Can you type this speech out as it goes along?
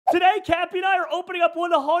Today, Cappy and I are opening up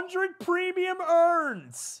 100 premium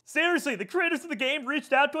urns. Seriously, the creators of the game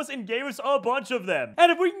reached out to us and gave us a bunch of them.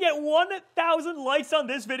 And if we can get 1,000 likes on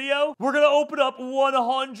this video, we're gonna open up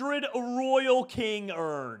 100 Royal King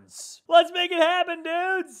urns. Let's make it happen,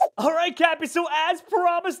 dudes. All right, Cappy, so as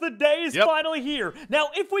promised, the day is finally here. Now,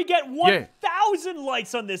 if we get 1,000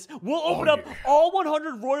 likes on this, we'll open up all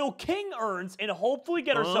 100 Royal King urns and hopefully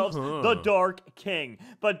get ourselves the Dark King.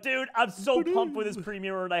 But, dude, I'm so pumped with this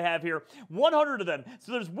premium urn I have here. 100 of them.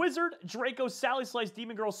 So there's Wizard, Draco, Sally Slice,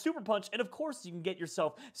 Demon Girl, Super Punch, and of course you can get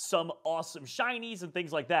yourself some awesome shinies and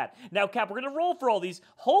things like that. Now, Cap, we're going to roll for all these,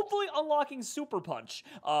 hopefully unlocking Super Punch.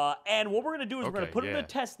 And what we're going to do is we're going to put them to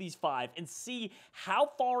test these 5 and see how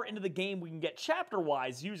far into the game we can get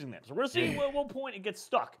chapter-wise using them. So we're going to see at what point it gets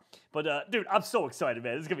stuck. But, dude, I'm so excited,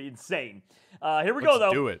 man. This is going to be insane. Here we go, though.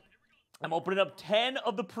 Let's do it. I'm opening up 10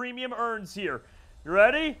 of the premium urns here. You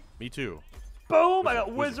ready? Me too. Boom! I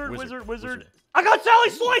got Wizard. I got Sally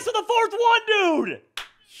Slice on the 4th one, dude!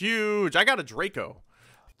 Huge. I got a Draco.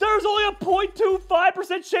 There's only a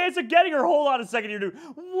 0.25% chance of getting her. Hold on a second here, dude.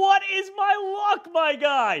 What is my luck, my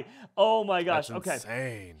guy? Oh my gosh. That's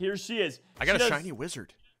insane. Here she is. I got a shiny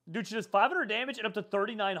Wizard. Dude, she does 500 damage and up to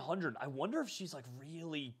 3,900. I wonder if she's like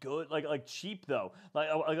really good, like cheap though. Like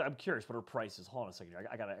I'm curious what her price is. Hold on a second here.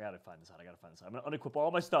 I gotta find this out. I'm gonna unequip all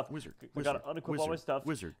my stuff. Wizard. I gotta unequip all my stuff.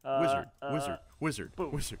 Wizard.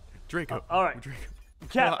 Draco. All right. Draco.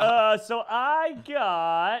 Cap, so I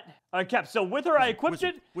got... All right, Cap, so with her, I equipped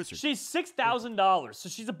it. She's $6,000, so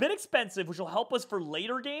she's a bit expensive, which will help us for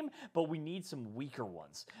later game, but we need some weaker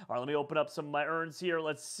ones. All right, let me open up some of my urns here.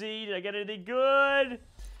 Let's see. Did I get anything good?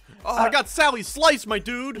 Oh, I got Sally Slice, my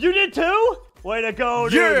dude. You did too? Way to go,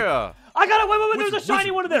 dude. Yeah. I got it. Wait. There's a shiny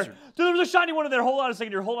one in there. Dude, there was a shiny one in there. Hold on a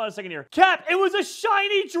second here. Cap, it was a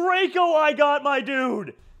shiny Draco I got, my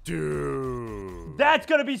dude. Dude. That's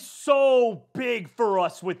going to be so big for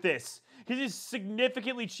us with this. Because he's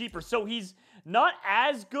significantly cheaper. So he's not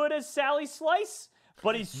as good as Sally Slice,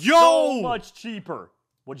 but he's so much cheaper.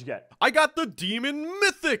 What'd you get? I got the Demon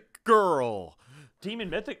Mythic Girl.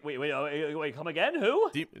 Demon Mythic? Wait, come again?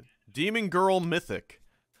 Who? Demon Girl Mythic.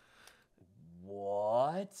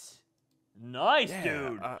 What? Nice,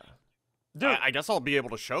 dude. Dude, I guess I'll be able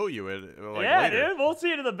to show you it yeah, later. Dude, we'll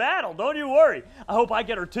see it in the battle. Don't you worry. I hope I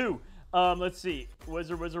get her too. Let's see.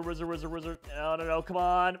 Wizard. No, come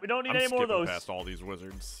on. We don't need any more of those. Past all these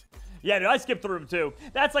wizards. Yeah, dude, I skipped through them too.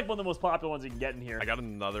 That's like one of the most popular ones you can get in here. I got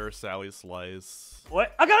another Sally Slice.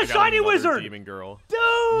 What? I got a shiny wizard! Demon Girl. Dude!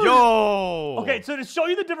 Yo! Okay, so to show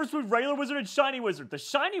you the difference between regular wizard and shiny wizard, the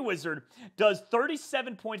shiny wizard does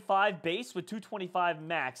 37.5 base with 225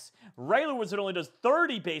 max. Regular wizard only does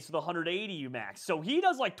 30 base with 180 max. So he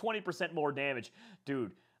does like 20% more damage.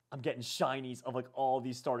 Dude, I'm getting shinies of like all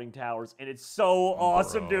these starting towers, and it's so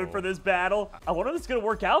awesome, dude, for this battle. I wonder if it's gonna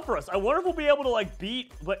work out for us. I wonder if we'll be able to like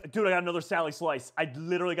beat, dude, I got another Sally Slice. I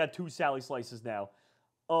literally got 2 Sally Slices now.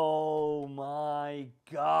 Oh my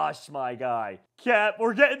gosh, my guy. Cap,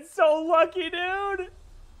 we're getting so lucky, dude.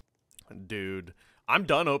 Dude, I'm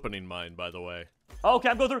done opening mine, by the way. Okay,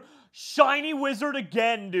 I'm going through shiny wizard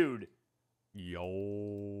again, dude. Yo.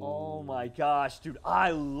 Oh my gosh, dude,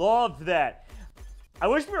 I loved that. I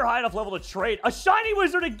wish we were high enough level to trade. A shiny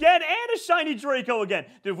wizard again and a shiny Draco again.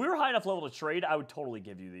 Dude, if we were high enough level to trade, I would totally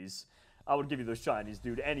give you these. I would give you those shinies,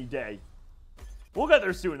 dude, any day. We'll get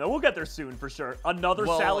there soon, though. We'll get there soon for sure. Another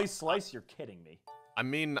Sally Slice? You're kidding me. I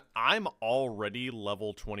mean, I'm already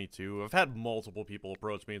level 22. I've had multiple people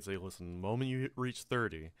approach me and say, listen, the moment you reach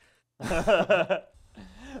 30.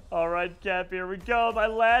 All right, Cap, here we go. My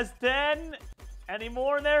last 10. Any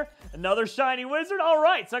more in there? Another shiny wizard? All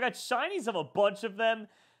right, so I got shinies of a bunch of them.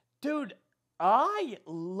 Dude, I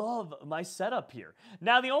love my setup here.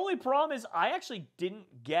 Now, the only problem is I actually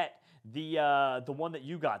didn't get the one that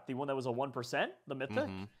you got, the one that was a 1%, the Mythic.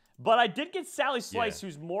 But I did get Sally Slice,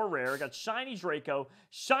 who's more rare. I got shiny Draco,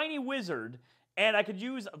 shiny Wizard, and I could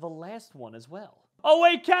use the last one as well. Oh,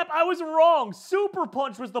 wait, Cap, I was wrong. Super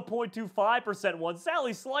Punch was the 0.25% one.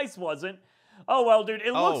 Sally Slice wasn't. Oh, well, dude,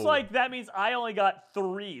 it looks like that means I only got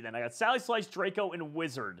 3. Then I got Sally Slice, Draco, and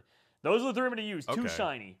Wizard. Those are the 3 I'm going to use. 2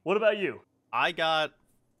 shiny. What about you? I got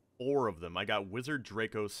 4 of them. I got Wizard,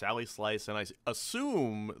 Draco, Sally Slice, and I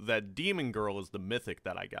assume that Demon Girl is the mythic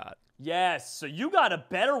that I got. Yes, so you got a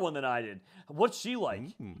better one than I did. What's she like?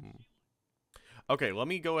 Okay, let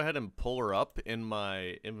me go ahead and pull her up in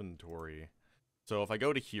my inventory. So if I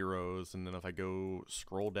go to Heroes, and then if I go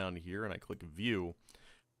scroll down here and I click View,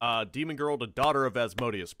 Demon Girl, the daughter of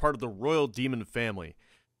Asmodeus, part of the royal demon family.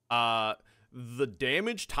 The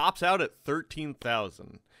damage tops out at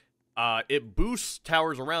 13,000. It boosts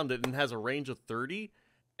towers around it and has a range of 30.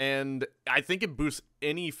 And I think it boosts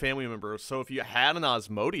any family member. So if you had an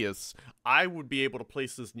Osmodeus, I would be able to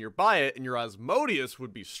place this nearby it, and your Osmodeus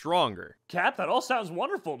would be stronger. Cap, that all sounds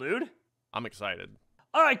wonderful, dude. I'm excited.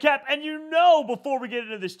 All right, Cap, and you know before we get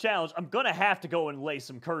into this challenge, I'm going to have to go and lay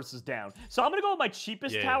some curses down. So I'm going to go with my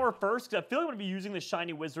cheapest tower first, because I feel like I'm going to be using the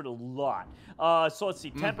Shiny Wizard a lot. So let's see,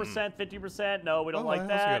 10%, 50%. No, we don't like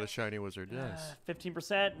that. I also got a Shiny Wizard, yes.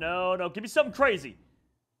 15%. No. Give me something crazy.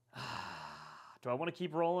 Do I want to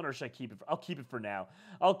keep rolling, or should I keep it? I'll keep it for now.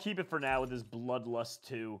 I'll keep it for now with this Bloodlust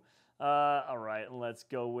 2. All right, let's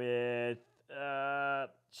go with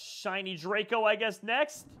Shiny Draco, I guess,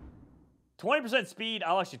 next. 20% speed,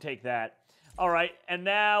 I'll actually take that. All right, and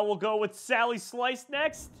now we'll go with Sally Slice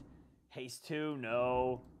next. Haste 2,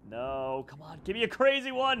 no. Come on, give me a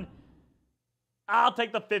crazy one. I'll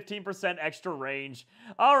take the 15% extra range.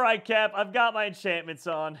 All right, Cap, I've got my enchantments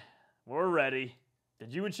on. We're ready.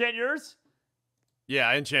 Did you enchant yours? Yeah,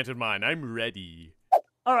 I enchanted mine. I'm ready.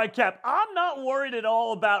 All right, Cap, I'm not worried at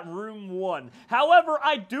all about room 1. However,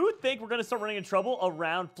 I do think we're going to start running in trouble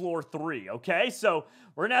around floor 3, okay? So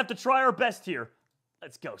we're going to have to try our best here.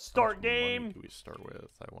 Let's go. Start game. What do we start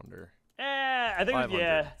with, I wonder? I think,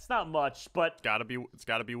 it's not much, but... It's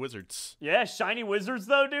gotta be wizards. Yeah, shiny wizards,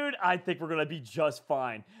 though, dude. I think we're going to be just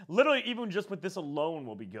fine. Literally, even just with this alone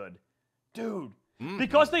will be good. Dude,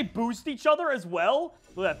 because they boost each other as well,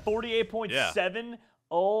 look at that 48.7...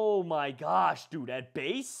 Oh my gosh, dude, at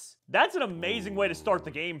base? That's an amazing way to start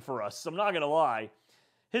the game for us, I'm not gonna lie.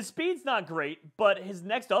 His speed's not great, but his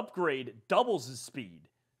next upgrade doubles his speed.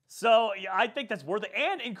 So, yeah, I think that's worth it,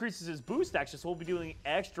 and increases his boost, actually, so we'll be doing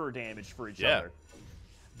extra damage for each other.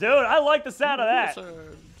 Dude, I like the sound of that.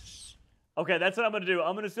 Okay, that's what I'm gonna do.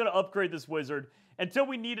 I'm just gonna upgrade this wizard until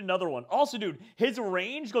we need another one. Also, dude, his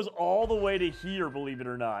range goes all the way to here, believe it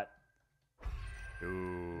or not.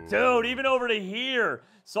 Ooh. Dude, even over to here.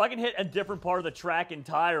 So I can hit a different part of the track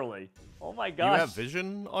entirely. Oh my gosh. You have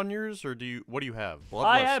vision on yours, or what do you have? Bloodlust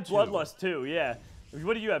I have 2. Bloodlust 2, yeah.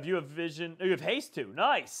 What do you have? You have vision. Oh, you have haste 2.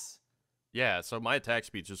 Nice. Yeah, so my attack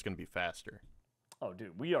speed's just going to be faster. Oh,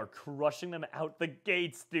 dude, we are crushing them out the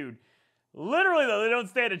gates, dude. Literally, though, they don't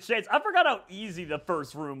stand a chance. I forgot how easy the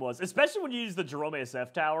first room was, especially when you use the Jerome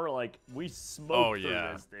SF tower. Like, we smoked through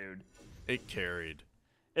this, dude. It carried.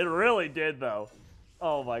 It really did, though.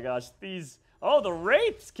 Oh my gosh, these... Oh, the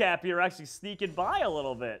Wraiths, Cap, here are actually sneaking by a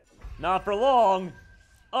little bit. Not for long.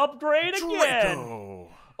 Upgrade again. Draco.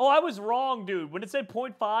 Oh, I was wrong, dude. When it said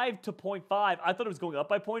 0.5 to 0.5, I thought it was going up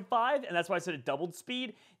by 0.5, and that's why I said it doubled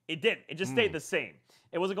speed. It didn't. It just stayed the same.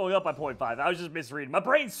 It wasn't going up by 0.5. I was just misreading. My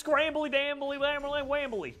brain's scrambly, dambly, wambly,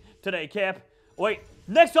 wambly today, Cap. Wait,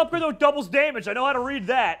 next upgrade, though, doubles damage. I know how to read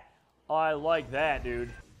that. Oh, I like that,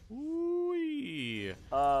 dude. We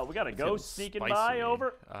got a ghost sneaking by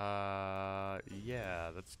over.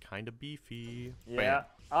 Yeah, that's kind of beefy. Yeah,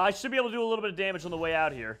 I should be able to do a little bit of damage on the way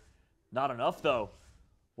out here. Not enough, though.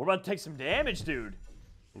 We're about to take some damage, dude.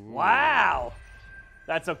 Ooh. Wow.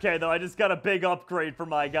 That's okay, though. I just got a big upgrade for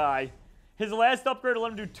my guy. His last upgrade will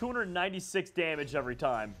let him do 296 damage every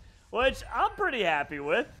time, which I'm pretty happy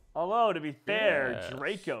with. Although, to be fair,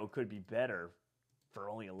 Draco could be better for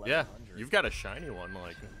only 1100. Yeah, you've got a shiny one,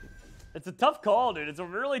 like... It's a tough call, dude. It's a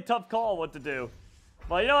really tough call what to do.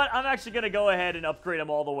 Well, you know what? I'm actually going to go ahead and upgrade him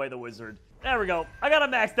all the way the wizard. There we go. I got a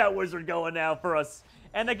maxed out wizard going now for us.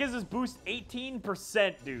 And that gives us boost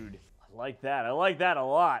 18%, dude. I like that. I like that a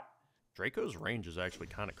lot. Draco's range is actually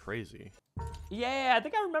kind of crazy. Yeah, I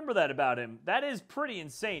think I remember that about him. That is pretty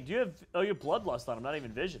insane. Do you have... Oh, you have Bloodlust on him, not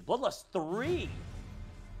even Vision. Bloodlust 3.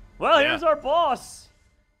 Well, here's our boss.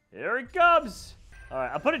 Here he comes. All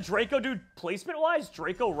right, I put a Draco, dude. Placement-wise,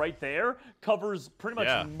 Draco right there covers pretty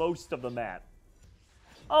much most of the map.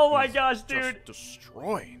 Oh my gosh, dude. Just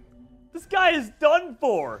destroying. This guy is done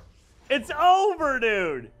for. It's over,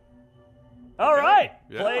 dude. All right,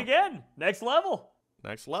 play again. Next level.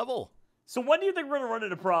 Next level. So when do you think we're going to run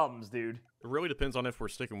into problems, dude? It really depends on if we're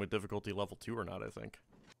sticking with difficulty level 2 or not, I think.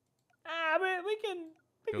 We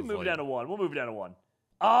can move down to 1. We'll move down to 1.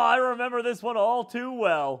 Oh, I remember this one all too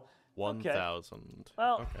well. 1,000.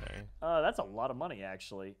 Well, okay. That's a lot of money,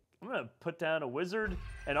 actually. I'm going to put down a wizard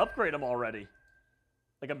and upgrade him already.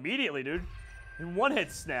 Like, immediately, dude. In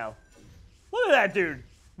one-hits now. Look at that, dude.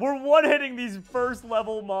 We're one-hitting these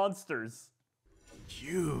first-level monsters.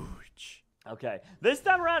 Huge. Okay. This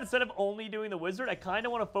time around, instead of only doing the wizard, I kind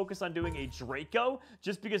of want to focus on doing a Draco,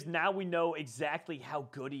 just because now we know exactly how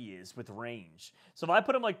good he is with range. So if I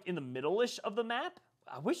put him, like, in the middle-ish of the map,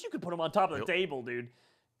 I wish you could put him on top of the table, dude.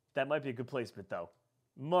 That might be a good placement, though.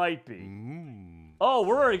 Might be. Oh,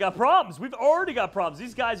 we've already got problems. We've already got problems.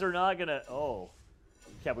 These guys are not gonna... Oh.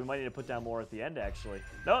 Cap, we might need to put down more at the end, actually.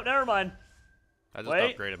 No, never mind. I just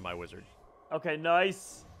upgraded my wizard. Okay,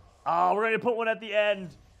 nice. Oh, we're going to put one at the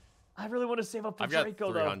end. I really want to save up for Draco, I've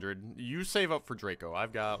got 300. Though. You save up for Draco.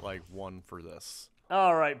 I've got, like, 1 for this.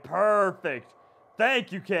 All right, perfect.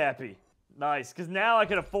 Thank you, Cappy. Nice, because now I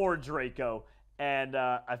can afford Draco, and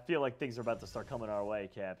I feel like things are about to start coming our way,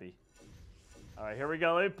 Cappy. All right, here we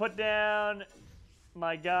go. Let me put down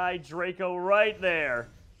my guy Draco right there.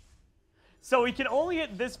 So he can only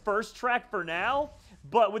hit this first track for now,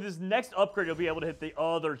 but with his next upgrade, he'll be able to hit the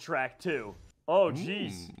other track too. Oh,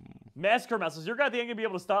 jeez. Massacre Mouse. Is your guy think going to be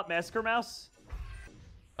able to stop Massacre Mouse?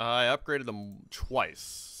 I upgraded them twice,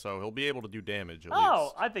 so he'll be able to do damage at least.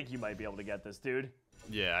 Oh, I think you might be able to get this, dude.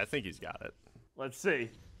 Yeah, I think he's got it. Let's see.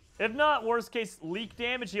 If not, worst case, leak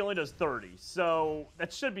damage, he only does 30. So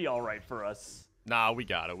that should be all right for us. Nah, we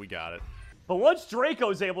got it. We got it. But once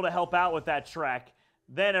Draco's able to help out with that track,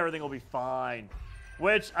 then everything will be fine.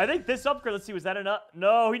 Which, I think this upgrade, let's see, was that enough?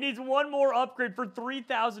 No, he needs one more upgrade for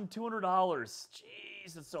 $3,200.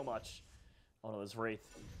 Jeez, that's so much. Oh, no, this Wraith.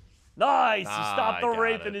 Nice! He stopped the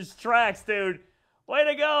Wraith in his tracks, dude. Way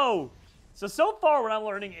to go! So far what I'm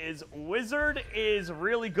learning is Wizard is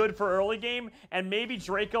really good for early game, and maybe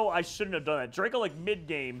Draco, I shouldn't have done that. Draco, like,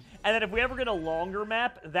 mid-game. And then if we ever get a longer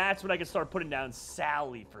map, that's when I can start putting down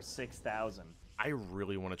Sally for 6,000. I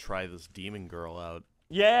really want to try this demon girl out.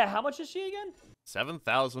 Yeah, how much is she again?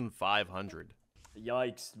 7,500.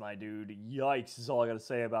 Yikes, my dude. Yikes is all I got to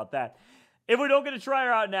say about that. If we don't get to try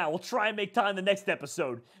her out now, we'll try and make time the next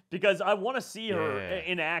episode because I want to see her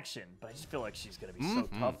in action. But I just feel like she's going to be so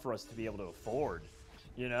tough for us to be able to afford.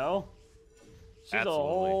 You know? She's a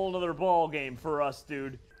whole other ball game for us,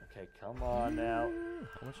 dude. Okay, come on now.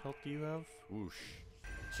 How much health do you have? Whoosh.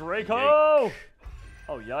 Draco! Yikes.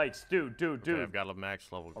 Oh, yikes. Dude. Okay, I've got a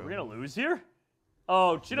max level going. Are we going to lose here?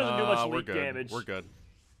 Oh, she doesn't do much leak damage. We're good.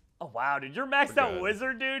 Oh, wow, dude. Your maxed out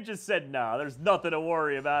wizard, dude, just said, nah, there's nothing to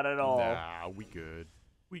worry about at all. Nah, we good.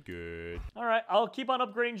 We good. All right, I'll keep on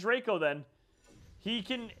upgrading Draco then. He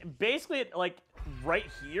can basically, like, right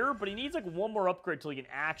here, but he needs, like, one more upgrade till he can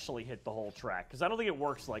actually hit the whole track, because I don't think it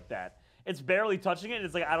works like that. It's barely touching it, and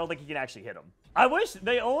it's like, I don't think he can actually hit him. I wish,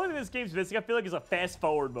 the only thing this game's missing, I feel like, is a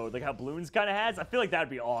fast-forward mode, like how Bloons kind of has. I feel like that would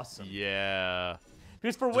be awesome. Yeah.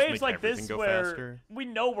 Because for waves like this where we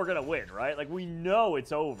know we're going to win, right? Like, we know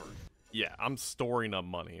it's over. Yeah, I'm storing up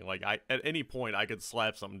money. Like, at any point, I could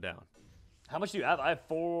slap something down. How much do you have? I have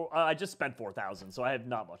 4. I just spent 4,000, so I have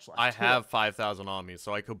not much left. I have 5,000 on me,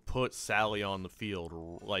 so I could put Sally on the field,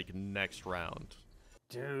 like, next round.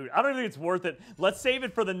 Dude, I don't think it's worth it. Let's save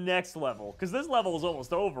it for the next level, because this level is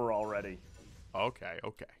almost over already. Okay.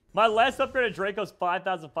 My last upgrade of Draco's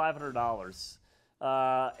 $5,500.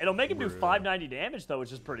 It'll make him do 590 damage, though,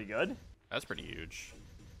 which is pretty good. That's pretty huge.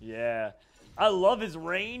 Yeah. I love his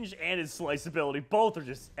range and his slice ability. Both are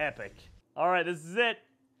just epic. All right, this is it.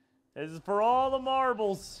 This is for all the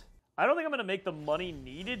marbles. I don't think I'm going to make the money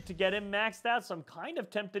needed to get him maxed out, so I'm kind of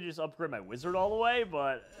tempted to just upgrade my wizard all the way,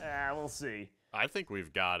 but we'll see. I think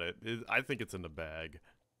we've got it. I think it's in the bag.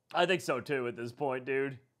 I think so, too, at this point,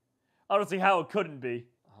 dude. I don't see how it couldn't be.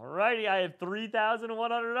 Alrighty, I have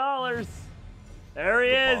 $3,100. There he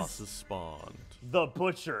is. The boss is spawned. The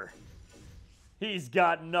Butcher. He's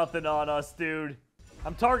got nothing on us, dude.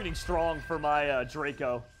 I'm targeting strong for my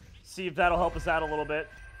Draco. See if that'll help us out a little bit.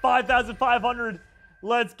 5,500.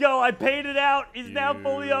 Let's go. I paid it out. He's now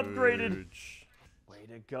fully upgraded. Way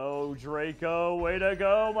to go, Draco. Way to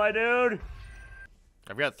go, my dude.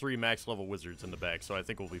 I've got 3 max level wizards in the bag, so I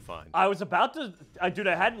think we'll be fine. I was about to... dude,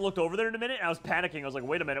 I hadn't looked over there in a minute, and I was panicking. I was like,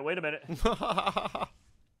 wait a minute.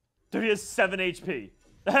 Dude, he has 7 HP.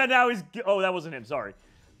 And now he's... Oh, that wasn't him. Sorry.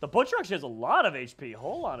 The Butcher actually has a lot of HP.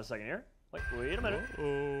 Hold on a second here. Wait a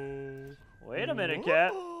minute. Wait a minute,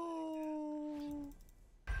 Cat.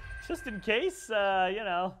 Just in case, you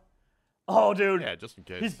know. Oh, dude. Yeah, just in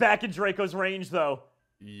case. He's back in Draco's range, though.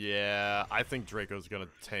 Yeah, I think Draco's gonna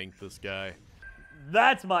tank this guy.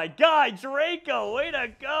 That's my guy, Draco. Way to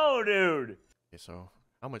go, dude. Okay, so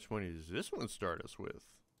how much money does this one start us with?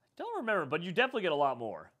 Don't remember, but you definitely get a lot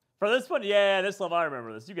more. For this one, yeah, this level, I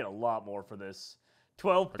remember this. You get a lot more for this.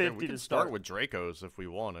 $12.50 okay, we can to start with Dracos if we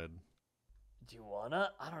wanted. Do you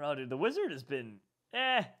wanna? I don't know, dude. The wizard has been,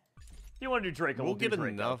 If you want to do Draco, we'll get do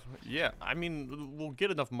Draco. enough. Yeah, I mean, we'll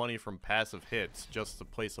get enough money from passive hits just to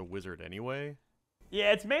place a wizard anyway.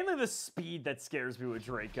 Yeah, it's mainly the speed that scares me with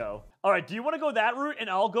Draco. All right, do you want to go that route, and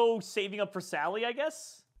I'll go saving up for Sally, I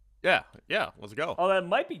guess? Yeah, let's go. Oh, that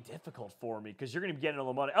might be difficult for me, because you're going to be getting all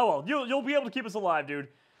the money. Oh, well, you'll be able to keep us alive, dude.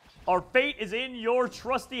 Our fate is in your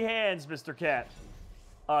trusty hands, Mr. Cat.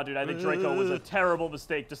 Oh, dude, I think Draco was a terrible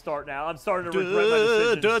mistake to start now. I'm starting to regret my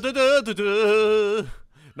decisions.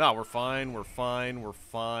 No, we're fine. We're fine. We're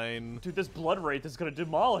fine. Dude, this blood wraith is going to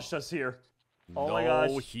demolish us here. Oh, no, my gosh.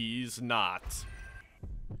 No, he's not.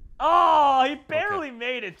 Oh, he barely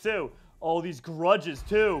made it, too. Oh, these grudges,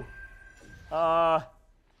 too. Cap,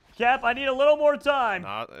 I need a little more time.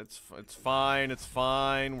 Nah, it's fine. It's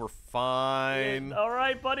fine. We're fine. Yeah, all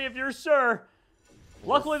right, buddy, if you're sure.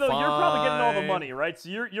 Luckily, though, you're probably getting all the money, right? So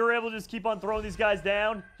you're able to just keep on throwing these guys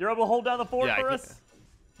down? You're able to hold down the fort for us?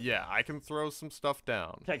 Yeah, I can throw some stuff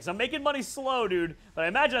down. Okay, because I'm making money slow, dude. But I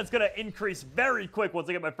imagine that's going to increase very quick once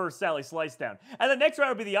I get my first Sally Slice down. And the next round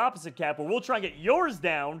will be the opposite, Cap, where we'll try and get yours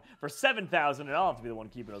down for 7,000, and I'll have to be the one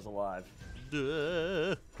keeping us alive.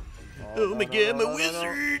 Oh my god, my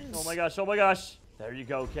wizards! Oh my gosh, oh my gosh. There you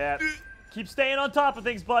go, Cap. Keep staying on top of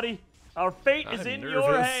things, buddy. Our fate is in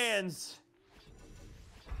your hands.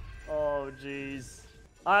 Oh, jeez.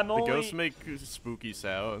 The ghosts make spooky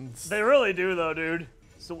sounds. They really do, though, dude.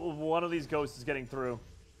 So one of these ghosts is getting through.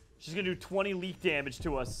 She's gonna do 20 leak damage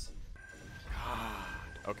to us.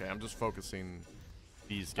 God. Okay, I'm just focusing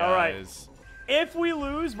these guys. All right. If we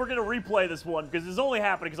lose, we're gonna replay this one because it's only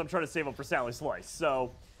happening because I'm trying to save up for Sally Slice.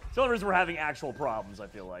 So it's the only reason we're having actual problems, I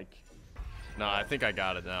feel like. No, I think I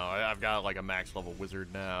got it now. I've got like a max level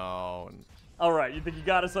wizard now. And... All right, you think you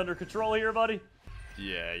got us under control here, buddy?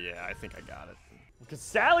 Yeah, I think I got it. Because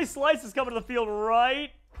Sally Slice is coming to the field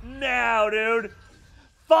right now, dude.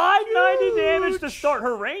 590 damage to start.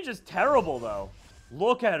 Her range is terrible, though.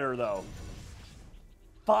 Look at her, though.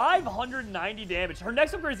 590 damage. Her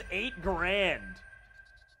next upgrade is 8 grand.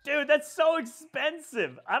 Dude, that's so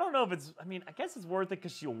expensive. I don't know if it's... I mean, I guess it's worth it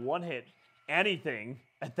because she'll one-hit anything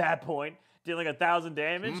at that point. Dealing 1,000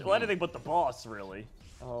 damage. Well, anything but the boss, really.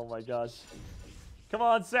 Oh, my gosh. Come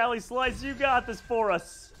on, Sally Slice. You got this for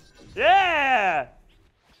us. Yeah!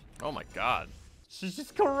 Oh, my God. She's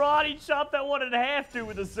just karate chopped that one in half, dude,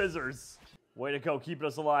 with the scissors. Way to go, keeping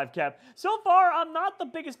us alive, Cap. So far, I'm not the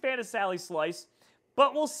biggest fan of Sally Slice,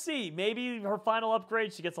 but we'll see. Maybe her final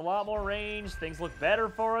upgrade, she gets a lot more range. Things look better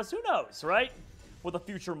for us. Who knows, right? What the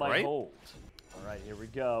future might hold. All right, here we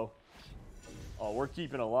go. Oh, we're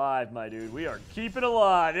keeping alive, my dude. We are keeping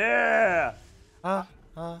alive. Yeah!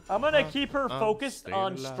 I'm going to keep her focused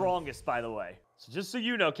on strongest, by the way. So just so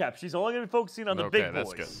you know, Cap, she's only going to be focusing on the big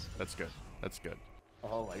boys. That's good. That's good.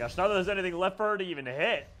 Oh my gosh, not that there's anything left for her to even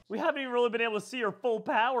hit. We haven't even really been able to see her full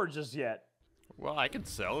power just yet. Well, I can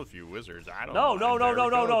sell a few wizards. I don't know.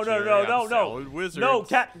 No. Wizards. No,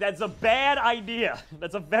 Cap, that's a bad idea.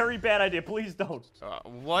 That's a very bad idea. Please don't.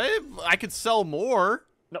 What? I could sell more.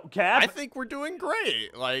 No, Cap. I think we're doing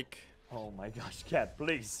great. Like. Oh my gosh, Cap,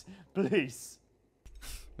 please. Please.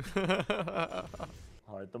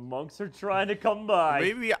 All right, the monks are trying to come by.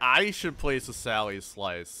 Maybe I should place a Sally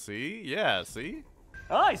Slice. See? Yeah, see?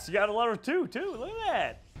 Nice, you got a letter 2, too. Look at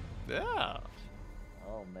that. Yeah.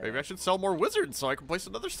 Oh, man. Maybe I should sell more wizards so I can place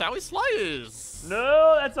another Sally Slice.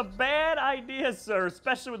 No, that's a bad idea, sir,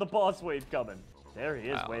 especially with the boss wave coming. There he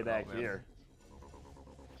is, way back here.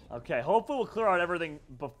 Okay, hopefully we'll clear out everything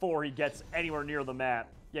before he gets anywhere near the map.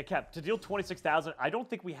 Yeah, Cap, to deal 26,000, I don't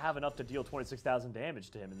think we have enough to deal 26,000 damage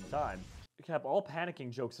to him in time. Cap, all panicking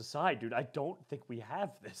jokes aside, dude, I don't think we have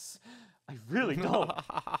this. I really don't.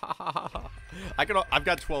 I've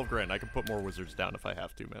got 12 grand. I can put more wizards down if I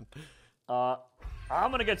have to, man. I'm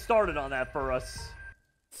gonna get started on that for us.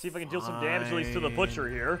 See if I can deal some damage at least to the butcher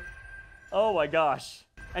here. Oh my gosh.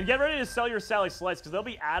 And get ready to sell your Sally Slice, because they'll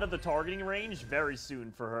be out of the targeting range very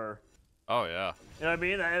soon for her. Oh, yeah. You know what I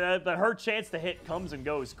mean? Her chance to hit comes and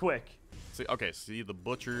goes quick. See, okay, see, the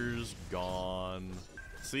butcher's gone.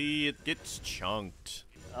 See, it gets chunked.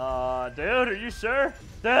 Dude, are you sure?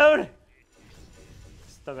 Dude!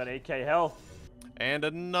 Still got 8k health. And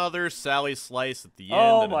another Sally Slice at the end.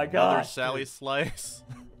 Oh my gosh. Another Sally Slice.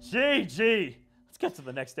 GG. Let's get to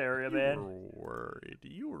the next area, man.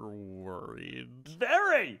 You were worried.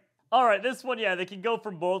 Very! Alright, this one, yeah, they can go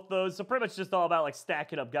from both those. So pretty much just all about, like,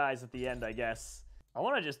 stacking up guys at the end, I guess. I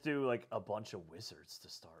want to just do, like, a bunch of wizards to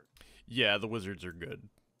start. Yeah, the wizards are good.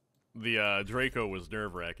 The Draco was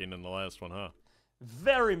nerve-wracking in the last one, huh?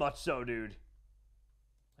 Very much so, dude.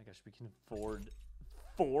 My gosh, we can afford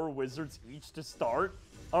 4 wizards each to start?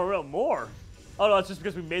 Oh, no, more? Oh, no, it's just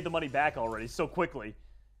because we made the money back already so quickly.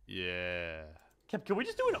 Yeah. Can we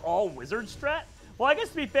just do an all-wizard strat? Well, I guess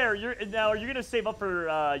to be fair, are you going to save up for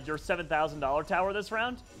your $7,000 tower this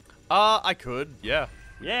round? I could, yeah.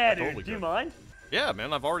 Yeah, dude, totally do you mind? Yeah,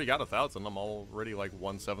 man, I've already got 1,000. I'm already like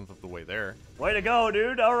 1/7 of the way there. Way to go,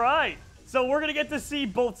 dude. All right. So we're going to get to see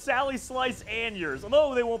both Sally's slice and yours,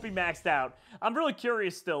 although they won't be maxed out. I'm really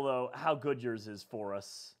curious still, though, how good yours is for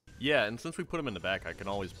us. Yeah, and since we put him in the back, I can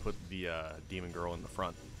always put the demon girl in the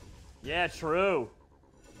front. Yeah, true.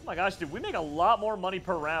 Oh my gosh, dude, we make a lot more money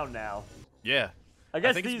per round now. Yeah. I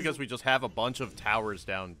guess think it's because we just have a bunch of towers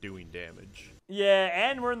down doing damage. Yeah,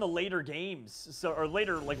 and we're in the later games, or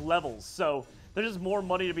later, like, levels, so there's just more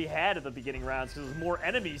money to be had at the beginning rounds because there's more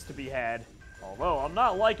enemies to be had. Although, I'm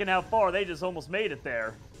not liking how far they just almost made it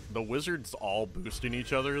there. The wizards all boosting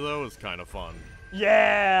each other, though, is kind of fun.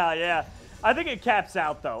 Yeah, yeah. I think it caps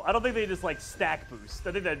out, though. I don't think they just, like, stack boost.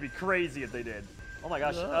 I think that'd be crazy if they did. Oh my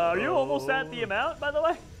gosh. Are you almost at the amount, by the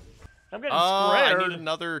way? I'm getting scared. I need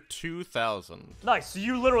another 2,000. Nice. So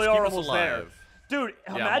you literally are almost there. Dude,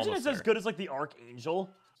 yeah, imagine it's as good as, like, the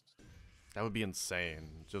Archangel. That would be insane.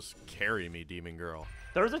 Just carry me, demon girl.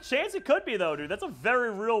 There's a chance it could be, though, dude. That's a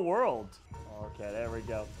very real world. Okay, there we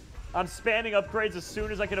go. I'm spamming upgrades as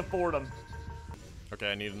soon as I can afford them.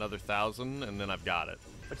 Okay, I need another 1,000, and then I've got it.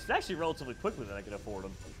 Which is actually relatively quickly that I can afford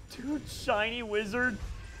them. Dude, shiny wizard.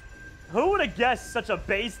 Who would have guessed such a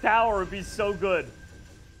base tower would be so good?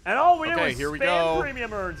 And all we did was spam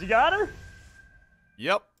premium urns. You got her?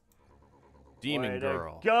 Yep. Demon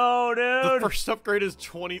girl. Go, dude. The first upgrade is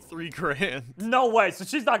 23 grand. No way. So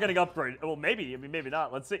she's not getting upgraded. Well, maybe. I mean, maybe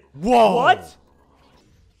not. Let's see. Whoa. What?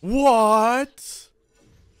 What?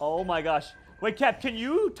 Oh my gosh. Wait, Cap, can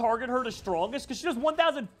you target her to strongest? Because she does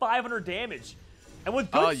 1,500 damage. And with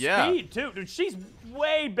good speed, too. Dude, she's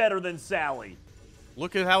way better than Sally.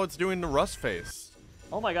 Look at how it's doing to Rustface.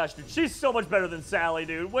 Oh my gosh, dude. She's so much better than Sally,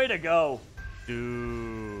 dude. Way to go.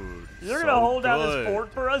 Dude. You're going to hold down this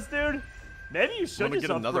fort for us, dude? Maybe you should just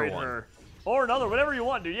upgrade her. Or another, whatever you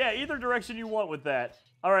want, dude. Yeah, either direction you want with that.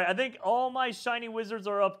 All right, I think all my shiny wizards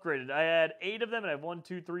are upgraded. I had 8 of them, and I have 1,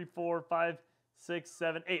 2, 3, 4, 5, 6,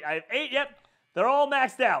 7, 8. I have 8, yep. They're all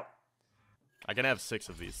maxed out. I can have 6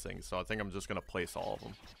 of these things, so I think I'm just going to place all of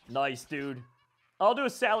them. Nice, dude. I'll do a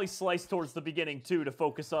Sally slice towards the beginning, too, to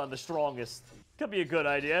focus on the strongest. Could be a good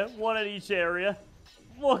idea. 1 in each area.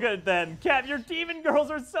 Look at them. Cap, your demon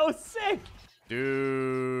girls are so sick.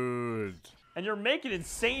 Dude. And you're making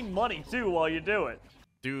insane money, too, while you do it.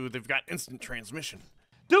 Dude, they've got instant transmission.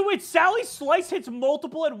 Dude, wait, Sally slice hits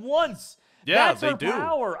multiple at once. Yeah, That's her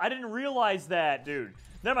power. I didn't realize that, dude.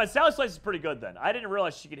 Never mind, Sally slice is pretty good, then. I didn't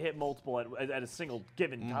realize she could hit multiple at a single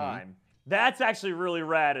given time. That's actually really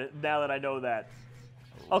rad, now that I know that.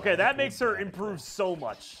 Okay, that makes her improve so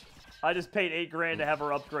much. I just paid 8 grand to have her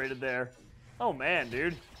upgraded there. Oh, man,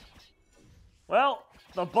 dude. Well,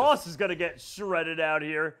 the boss is going to get shredded out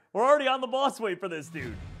here. We're already on the boss wait for this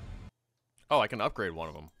dude. Oh, I can upgrade one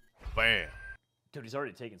of them. Bam. Dude, he's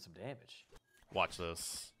already taking some damage. Watch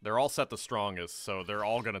this. They're all set the strongest, so they're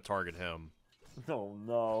all going to target him. Oh,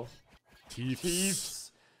 no. Teefs.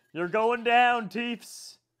 Teefs. You're going down,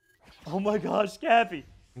 Teefs. Oh, my gosh, Cappy.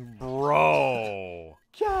 Bro.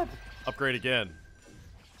 Cap. Upgrade again.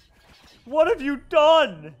 What have you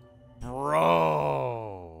done?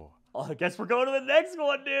 Bro. Oh, I guess we're going to the next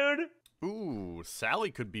one, dude. Ooh,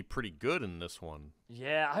 Sally could be pretty good in this one.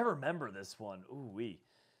 Yeah, I remember this one. Ooh-wee.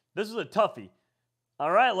 This was a toughie.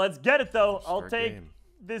 All right, let's get it, though. I'll take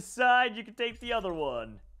this side. You can take the other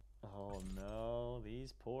one. Oh, no.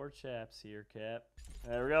 These poor chaps here, Cap.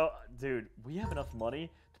 There we go. Dude, we have enough money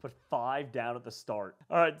to put 5 down at the start.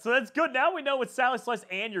 All right, so that's good. Now we know with Sally Slice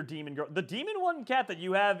and your Demon Girl. The Demon one, Cap, that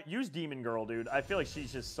you have, use Demon Girl, dude. I feel like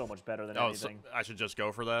she's just so much better than anything. So I should just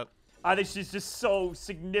go for that? I think she's just so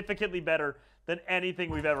significantly better than anything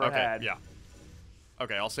we've ever had. Yeah.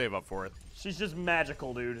 Okay, I'll save up for it. She's just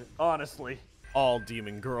magical, dude. Honestly. All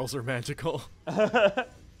demon girls are magical.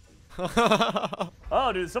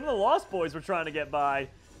 Oh, dude, some of the Lost Boys were trying to get by.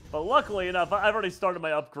 But luckily enough, I've already started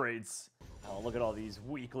my upgrades. Oh, look at all these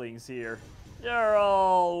weaklings here. You're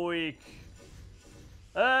all weak.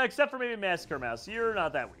 Except for maybe Massacre Mouse. You're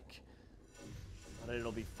not that weak. But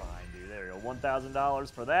it'll be fine, dude. There you go.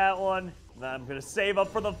 $1,000 for that one. Now I'm going to save up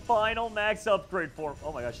for the final max upgrade for him.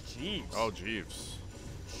 Oh my gosh, Jeeves. Oh, Jeeves.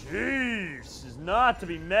 Jeeves is not to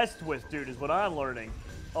be messed with, dude, is what I'm learning.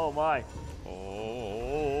 Oh my.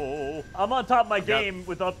 Oh. I'm on top of my game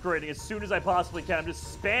with upgrading as soon as I possibly can. I'm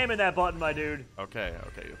just spamming that button, my dude. Okay,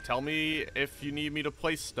 okay. Tell me if you need me to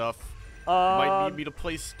place stuff. You might need me to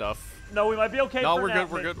place stuff. No, we might be okay for now.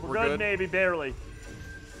 We're good. We're good, maybe, barely.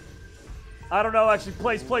 I don't know, actually.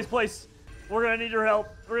 Place. We're gonna need your help.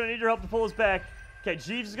 We're gonna need your help to pull us back. Okay,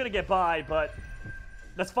 Jeeves is gonna get by, but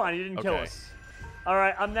that's fine. He didn't kill us. All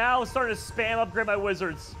right, I'm now starting to spam upgrade my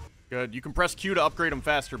wizards. Good. You can press Q to upgrade them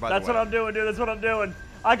faster, by the way. That's what I'm doing, dude. That's what I'm doing.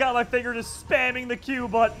 I got my finger just spamming the Q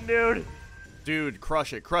button, dude. Dude,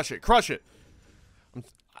 crush it, crush it, crush it.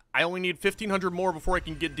 I only need 1,500 more before I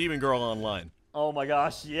can get Demon Girl online. Oh my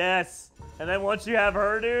gosh, yes. And then once you have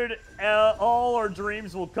her, dude, all our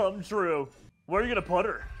dreams will come true. Where are you going to put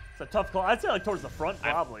her? It's a tough call. I'd say like towards the front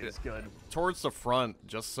probably is good. Towards the front,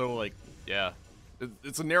 just so like, yeah.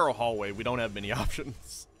 It's a narrow hallway. We don't have many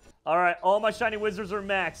options. All right, all my shiny wizards are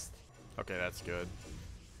maxed. Okay, that's good.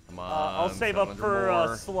 Come on. I'll save up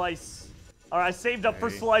for Slice. All right, I saved up for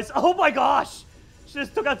Slice. Oh my gosh! She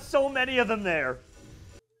just took out so many of them there.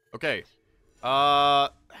 Okay.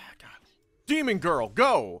 God. Demon Girl,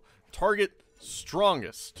 go! Target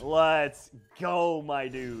strongest. Let's go, my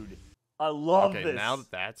dude. I love this. Okay, now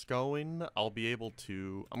that that's going, I'll be able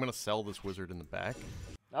to... I'm going to sell this wizard in the back.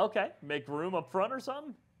 Okay, make room up front or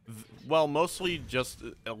something? Well, mostly just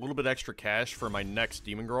a little bit extra cash for my next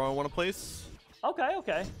Demon Girl I want to place. Okay,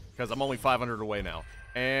 okay. Because I'm only 500 away now.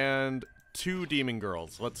 And 2 Demon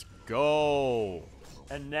Girls. Let's go.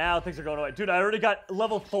 And now things are going away. Dude, I already got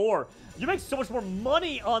level 4. You make so much more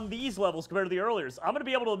money on these levels compared to the earliers. I'm going to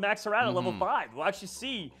be able to max her out at level 5. We'll actually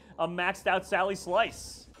see a maxed out Sally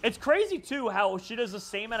Slice. It's crazy, too, how she does the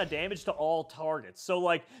same amount of damage to all targets. So,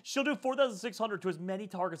 like, she'll do 4,600 to as many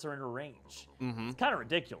targets that are in her range. It's kind of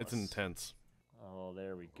ridiculous. It's intense. Oh,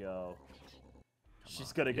 there we go.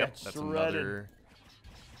 She's going to get shredded.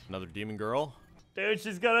 Another Demon Girl. Dude,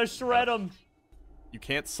 she's going to shred them. You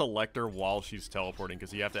can't select her while she's teleporting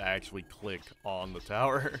because you have to actually click on the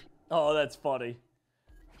tower. Oh, that's funny.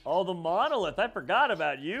 Oh, the monolith. I forgot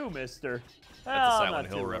about you, mister. That's a Silent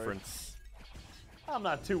Hill reference. I'm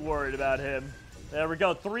not too worried about him. There we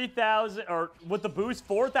go. 3,000, or with the boost,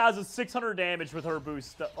 4,600 damage with her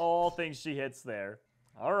boost to all things she hits there.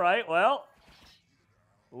 All right, well,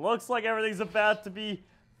 looks like everything's about to be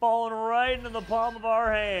falling right into the palm of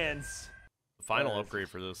our hands. The final upgrade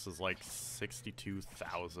for this is like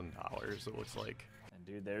 $62,000, it looks like. And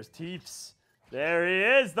dude, there's Teeps. There he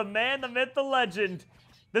is, the man, the myth, the legend.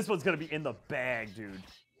 This one's gonna be in the bag, dude.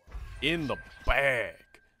 In the bag.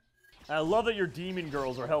 I love that your Demon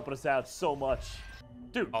Girls are helping us out so much.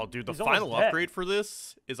 Dude, oh, dude, the final upgrade for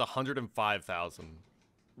this is $105,000.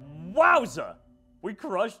 Wowza! We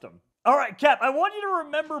crushed them. All right, Cap, I want you to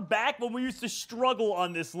remember back when we used to struggle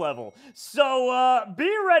on this level. So,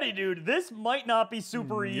 be ready, dude. This might not be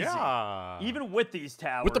super easy. Yeah. Even with these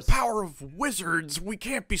towers. With the power of wizards, we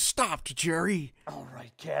can't be stopped, Jerry. All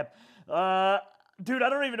right, Cap. Dude, I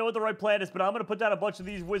don't even know what the right plan is, but I'm going to put down a bunch of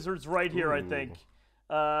these wizards right here, I think.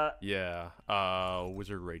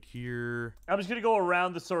 Wizard right here. I'm just gonna go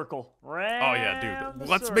around the circle. Oh yeah, dude.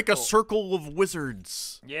 Let's make a circle of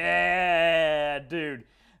wizards. Yeah, dude.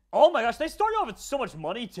 Oh my gosh, they started off with so much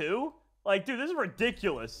money too. Like, dude, this is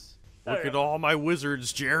ridiculous. Look at all my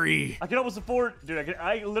wizards, Jerry. I can almost afford, dude.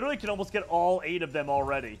 I literally can almost get all 8 of them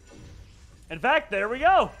already. In fact, there we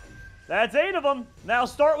go. That's 8 of them. Now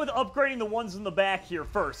start with upgrading the ones in the back here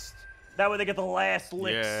first. That way they get the last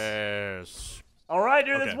licks. Yes. All right,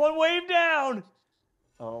 dude, that's 1 wave down.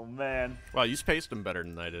 Oh, man. Wow, you spaced them better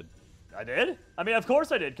than I did. I did? I mean, of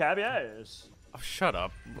course I did, Cab, yes. Oh, shut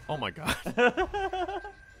up. Oh, my God.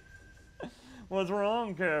 What's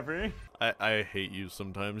wrong, Cappy? I hate you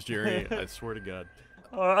sometimes, Jerry. I swear to God.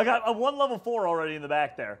 I got a 1 level 4 already in the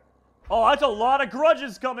back there. Oh, that's a lot of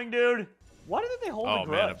grudges coming, dude. Why didn't they hold a grudge?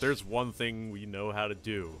 Oh, man, if there's one thing we know how to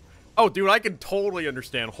do. Oh, dude, I can totally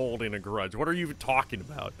understand holding a grudge. What are you talking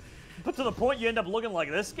about? But to the point you end up looking like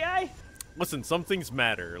this guy? Listen, some things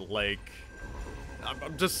matter. Like,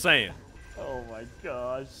 I'm just saying. Oh my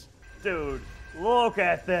gosh. Dude, look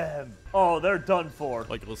at them. Oh, they're done for.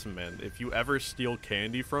 Like, listen, man, if you ever steal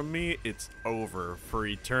candy from me, it's over for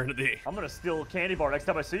eternity. I'm gonna steal a candy bar next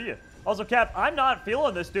time I see you. Also, Cap, I'm not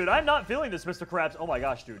feeling this, dude. I'm not feeling this, Mr. Krabs. Oh my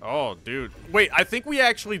gosh, dude. Oh, dude. Wait, I think we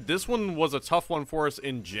actually, this one was a tough one for us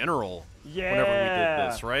in general. Yeah. Whenever we did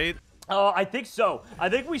this, right? I think so. I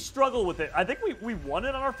think we struggled with it. I think we won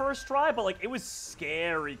it on our first try, but, like, it was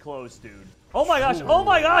scary close, dude. Oh, my gosh. Oh,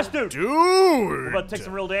 my gosh, dude. Dude. We're about to take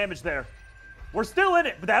some real damage there. We're still in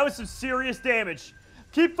it, but that was some serious damage.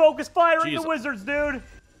 Keep focus firing the wizards, dude.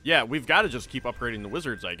 Yeah, we've got to just keep upgrading the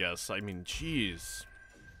wizards, I guess. I mean, jeez.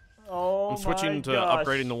 Oh, I'm switching to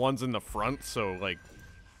upgrading the ones in the front, so, like,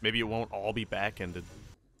 maybe it won't all be back-ended.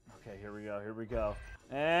 Okay, here we go. Here we go.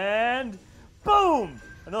 And boom!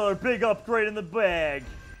 Another big upgrade in the bag.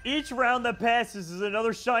 Each round that passes is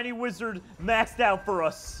another shiny wizard maxed out for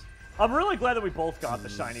us. I'm really glad that we both got the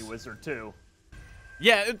shiny wizard, too.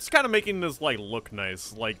 Yeah, it's kind of making this, like, look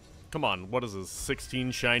nice. Like, come on, what is this,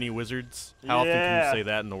 16 shiny wizards? How often can you say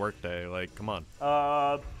that in the workday? Like, come on.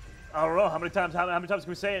 I don't know. How many times can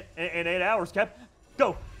we say it in 8 hours, Kev?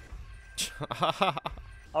 Go!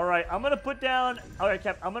 All right, I'm gonna put down. All right,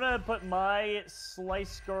 Cap. I'm gonna put my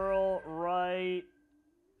slice girl right.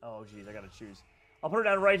 Oh, geez, I gotta choose. I'll put her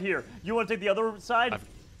down right here. You want to take the other side?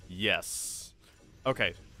 Yes.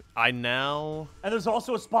 Okay. I now. And there's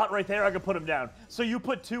also a spot right there I can put him down. So you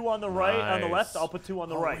put 2 on the right, on the left. I'll put 2 on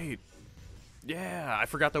the right. Wait. Yeah, I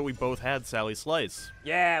forgot that we both had Sally Slice.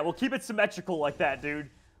 Yeah, we'll keep it symmetrical like that, dude.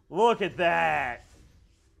 Look at that.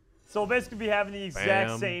 So we'll basically be having the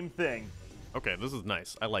exact same thing. Okay, this is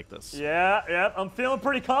nice. I like this. Yeah. I'm feeling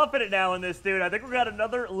pretty confident now in this, dude. I think we got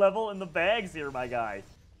another level in the bags here, my guy.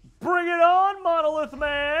 Bring it on, Monolith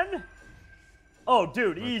Man. Oh,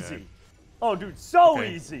 dude, easy. Oh, dude, so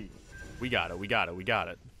easy. We got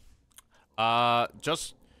it.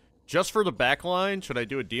 Just for the back line, should I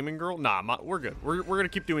do a Demon Girl? Nah, we're good. We're gonna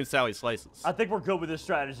keep doing Sally Slices. I think we're good with this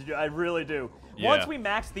strategy, dude. I really do. Yeah. Once we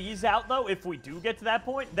max these out, though, if we do get to that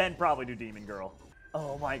point, then probably do Demon Girl.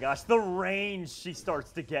 Oh my gosh, the range she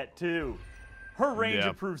starts to get too. Her range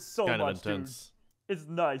improves so much, dude. It's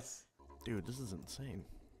nice. Dude, this is insane.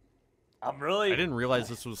 I didn't realize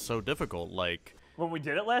this was so difficult. Like when we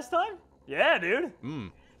did it last time? Yeah, dude.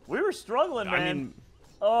 We were struggling, man. I mean,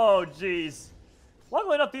 oh, jeez.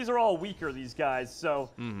 Luckily enough, these are all weaker, these guys, so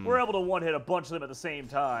we're able to one-hit a bunch of them at the same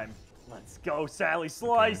time. Let's go, Sally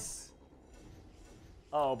Slice.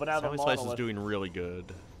 Oh, but now Sally the Monolith. Slice is doing really good.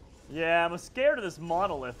 Yeah, I'm scared of this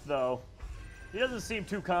Monolith, though. He doesn't seem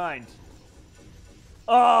too kind.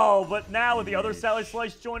 Oh, but now with the other Sally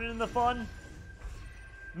Slice joining in the fun.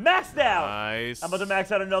 Maxed out! Nice. I'm about to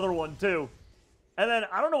max out another one, too. And then,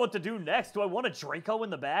 I don't know what to do next. Do I want a Draco in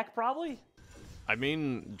the back, probably? I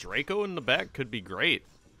mean, Draco in the back could be great.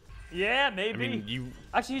 Yeah, maybe. I mean,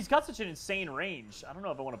 Actually, he's got such an insane range. I don't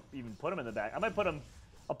know if I want to even put him in the back. I might put him...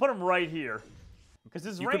 I'll put him right here. Because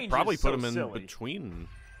his range is so silly. You could probably put him in between.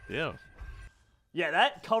 Yeah. Yeah,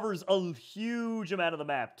 that covers a huge amount of the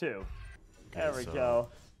map, too. There we go.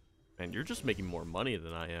 Man, you're just making more money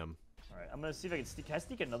than I am. All right, I'm going to see if I can sneak... Can I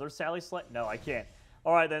sneak another Sally Slice? No, I can't.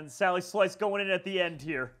 All right, then. Sally Slice going in at the end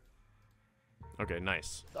here. Okay,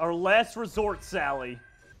 nice. Our last resort, Sally.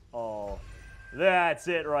 Oh, that's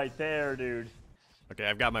it right there, dude. Okay,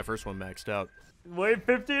 I've got my first one maxed out. Wait,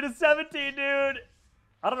 15 to 17, dude.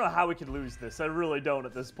 I don't know how we could lose this. I really don't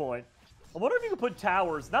at this point. I wonder if you could put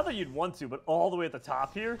towers, not that you'd want to, but all the way at the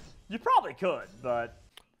top here. You probably could, but...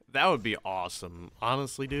 That would be awesome.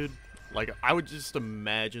 Honestly, dude. Like, I would just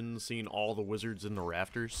imagine seeing all the wizards in the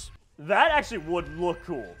rafters. That actually would look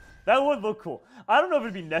cool. That would look cool. I don't know if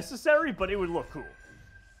it'd be necessary, but it would look cool.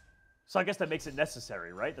 So I guess that makes it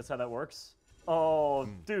necessary, right? That's how that works? Oh,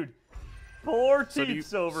 dude. Poor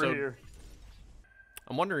Teeps over here.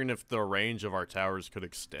 I'm wondering if the range of our towers could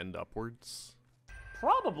extend upwards.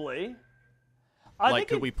 Probably. Like,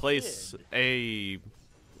 could we place a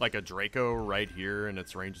Draco right here, and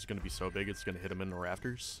its range is going to be so big it's going to hit him in the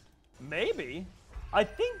rafters? Maybe. I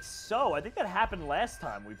think so. I think that happened last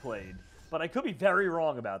time we played. But I could be very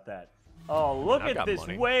wrong about that. Oh, look at this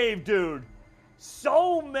wave, dude.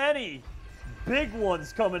 So many big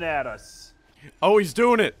ones coming at us. Oh, he's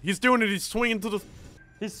doing it. He's doing it. He's swinging to the...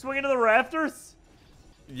 He's swinging to the rafters?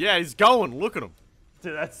 Yeah, he's going. Look at him.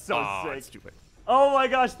 Dude, that's so sick. That's stupid. Oh my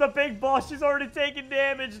gosh, the big boss, she's already taking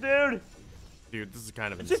damage, dude. Dude, this is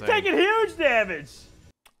kind of insane. She's taking huge damage.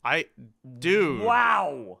 Dude.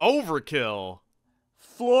 Wow. Overkill.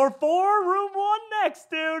 Floor 4, room 1 next,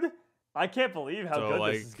 dude. I can't believe how good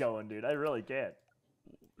like, this is going, dude. I really can't.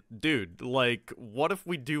 Dude, like, what if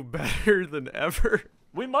we do better than ever?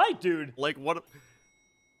 We might, dude. Like, what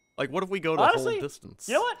if we go to Honestly, whole distance?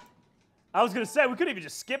 You know what? I was going to say, we could even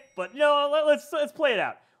just skip, but, you know, let's play it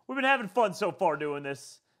out. We've been having fun so far doing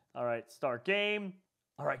this. All right, start game.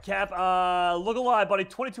 All right, Cap, look alive, buddy.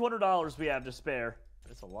 $2,200 we have to spare.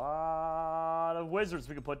 That's a lot of wizards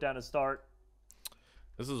we can put down to start.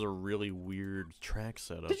 This is a really weird track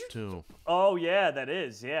setup, too. Oh, yeah, that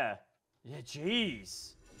is, yeah. Yeah,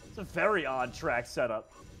 jeez. It's a very odd track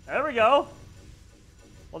setup. There we go.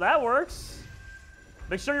 Well, that works.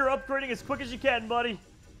 Make sure you're upgrading as quick as you can, buddy.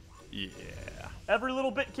 Yeah. Every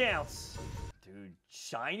little bit counts. Dude,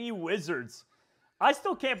 shiny wizards. I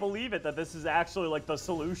still can't believe it that this is actually, like, the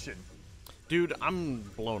solution. Dude, I'm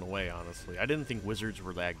blown away, honestly. I didn't think wizards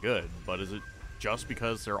were that good, but is it just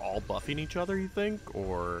because they're all buffing each other, you think,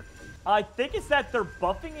 or... I think it's that they're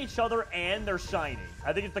buffing each other and they're shiny.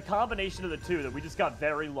 I think it's the combination of the two that we just got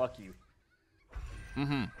very lucky.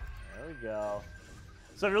 Mm-hmm. There we go.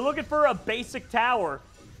 So if you're looking for a basic tower,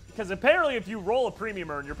 because apparently if you roll a premium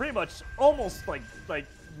urn, you're pretty much almost like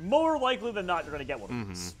more likely than not you're going to get one of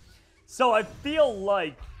these. So I feel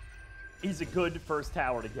like he's a good first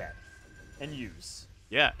tower to get and use.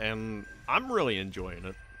 Yeah, and I'm really enjoying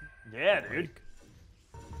it. Yeah, dude.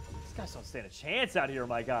 These guys don't stand a chance out here,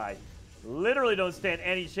 my guy. Literally don't stand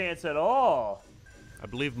any chance at all. I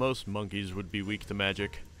believe most monkeys would be weak to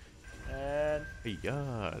magic. And Hey,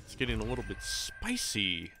 yeah, it's getting a little bit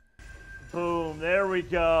spicy. boom, there we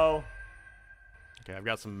go. Okay, I've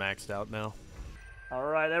got some maxed out now. All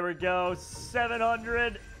right, there we go.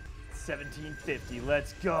 700, 1750.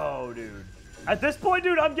 Let's go, dude. At this point,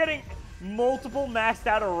 dude, I'm getting multiple maxed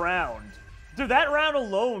out a round. Dude, that round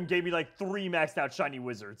alone gave me like 3 maxed out shiny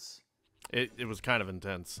wizards. It was kind of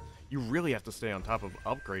intense. You really have to stay on top of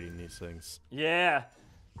upgrading these things. Yeah.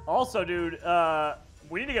 Also, dude,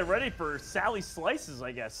 we need to get ready for Sally Slices,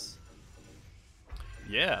 I guess.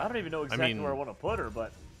 Yeah. I don't even know exactly where I want to put her,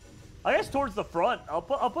 but I guess towards the front. I'll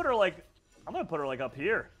put her like, I'm gonna put her like up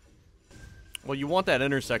here. Well, you want that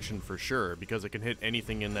intersection for sure, because it can hit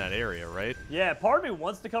anything in that area, right? Yeah, part of me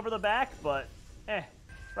wants to cover the back, but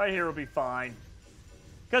right here will be fine.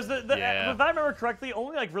 Because Yeah. if I remember correctly,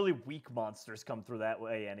 only like really weak monsters come through that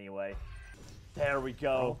way anyway. There we All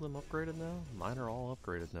go. of them upgraded now? Mine are all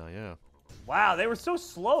upgraded now, yeah. Wow, they were so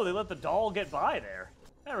slow. They let the doll get by there.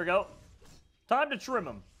 There we go. Time to trim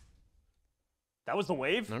them. That was the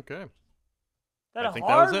wave? Okay. That I think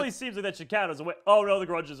that was hardly it. seems like that should count as a wave. Oh no, the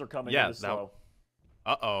grudges are coming. Yeah, It was slow.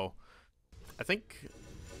 Uh-oh. I think,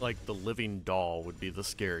 like, the living doll would be the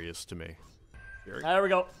scariest to me. Scary. There we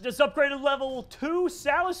go. Just upgraded level 2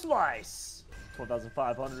 Salad Slice.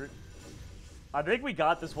 12,500. I think we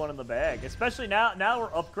got this one in the bag. Especially now we're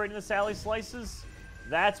upgrading the Sally Slices.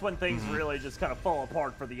 That's when things really just kind of fall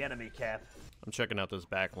apart for the enemy, Cap. I'm checking out this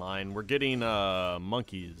back line. We're getting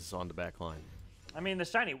monkeys on the back line. I mean,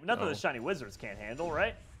 nothing the shiny wizards can't handle,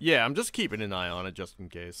 right? Yeah, I'm just keeping an eye on it just in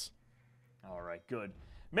case. All right, good.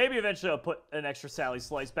 Maybe eventually I'll put an extra Sally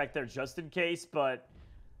Slice back there just in case, but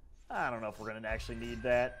I don't know if we're going to actually need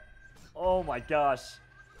that. Oh my gosh.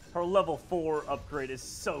 Her level 4 upgrade is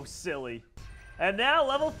so silly. And now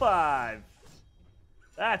level 5.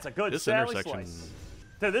 That's a good This Sally intersection... Slice.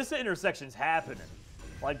 Dude, this intersection's happening.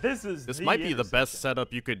 Like, this This might be the best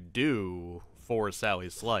setup you could do for Sally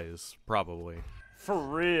Slice, probably. For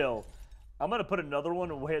real. I'm going to put another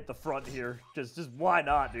one away at the front here. Just why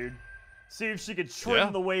not, dude? See if she can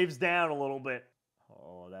trim the waves down a little bit.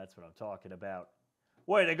 Oh, that's what I'm talking about.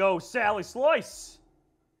 Way to go, Sally Slice.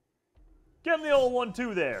 Give him the old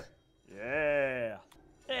 1-2 there. Yeah.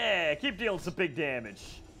 Yeah, keep dealing some big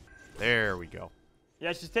damage. There we go.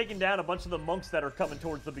 Yeah, she's taking down a bunch of the monks that are coming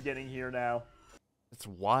towards the beginning here now. It's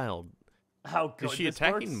wild. How good Is she this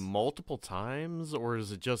attacking works. multiple times, or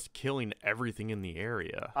is it just killing everything in the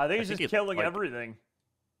area? I think it's just killing like, everything.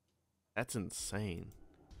 That's insane.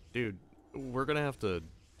 Dude, we're going to have to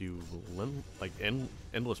do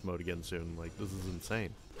endless mode again soon. Like, this is insane.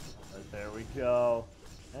 Right, there we go.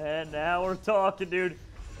 And now we're talking, dude.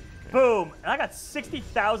 Okay. Boom. And I got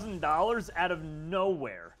 $60,000 out of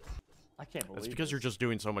nowhere. I can't believe That's because you're just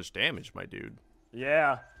doing so much damage, my dude.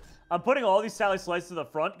 Yeah. I'm putting all these Sally Slices to the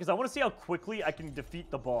front because I want to see how quickly I can defeat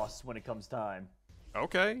the boss when it comes time.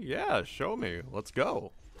 Okay, yeah, show me. Let's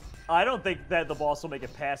go. I don't think that the boss will make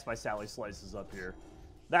it past my Sally Slices up here.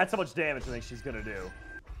 That's how much damage I think she's going to do.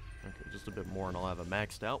 Okay, just a bit more and I'll have a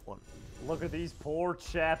maxed out one. Look at these poor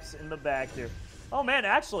chaps in the back here. Oh, man,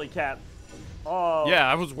 actually, Cap. Oh. Yeah,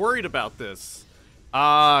 I was worried about this.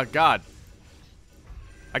 God.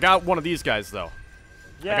 I got one of these guys, though.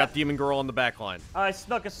 Yeah. I got Demon Girl on the back line. I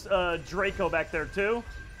snuck a Draco back there, too.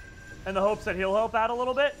 In the hopes that he'll help out a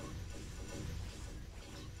little bit.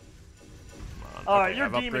 All right, your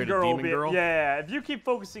Demon Girl. Yeah, if you keep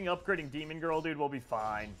focusing upgrading Demon Girl, dude, we'll be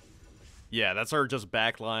fine. Yeah, that's our just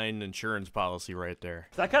backline insurance policy right there.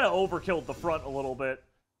 So I kind of overkilled the front a little bit.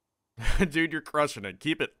 Dude, you're crushing it.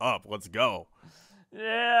 Keep it up. Let's go.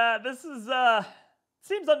 Yeah, this is,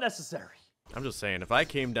 seems unnecessary. I'm just saying, if I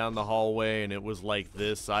came down the hallway and it was like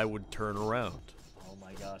this, I would turn around. Oh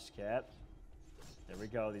my gosh, Cap. There we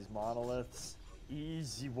go, these monoliths.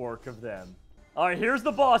 Easy work of them. All right, here's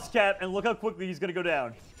the boss, Cap, and look how quickly he's gonna go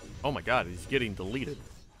down. Oh my god, he's getting deleted.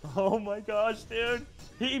 Oh my gosh, dude.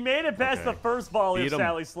 He made it past the first volley of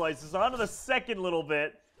Sally Slices, onto the second little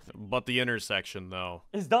bit. But the intersection, though.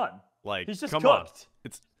 Is done. Like, he's just come cooked.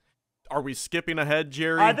 on. Are we skipping ahead,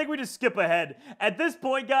 Jerry? I think we just skip ahead. At this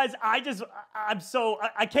point, guys, I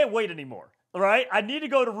can't wait anymore. All right? I need to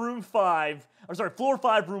go to floor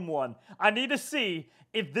 5, room 1. I need to see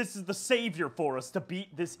if this is the savior for us to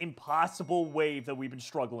beat this impossible wave that we've been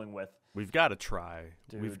struggling with. We've got to try.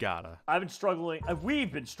 Dude, we've got to.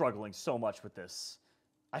 We've been struggling so much with this.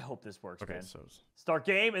 I hope this works, man. So start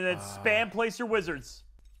game and then spam place your wizards.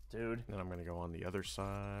 Dude. Then I'm going to go on the other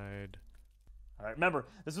side. All right, remember,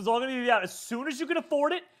 this is all going to be out. As soon as you can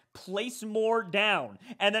afford it, place more down.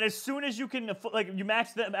 And then as soon as you can, you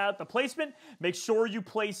max them out the placement, make sure you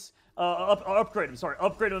place, upgrade them. Sorry,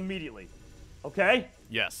 upgrade them immediately. Okay?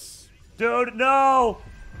 Yes. Dude, no!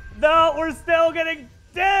 No, we're still getting,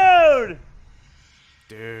 dude!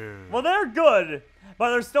 Well, they're good, but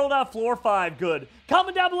they're still not floor 5 good.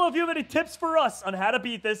 Comment down below if you have any tips for us on how to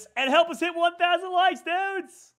beat this, and help us hit 1,000 likes, dudes!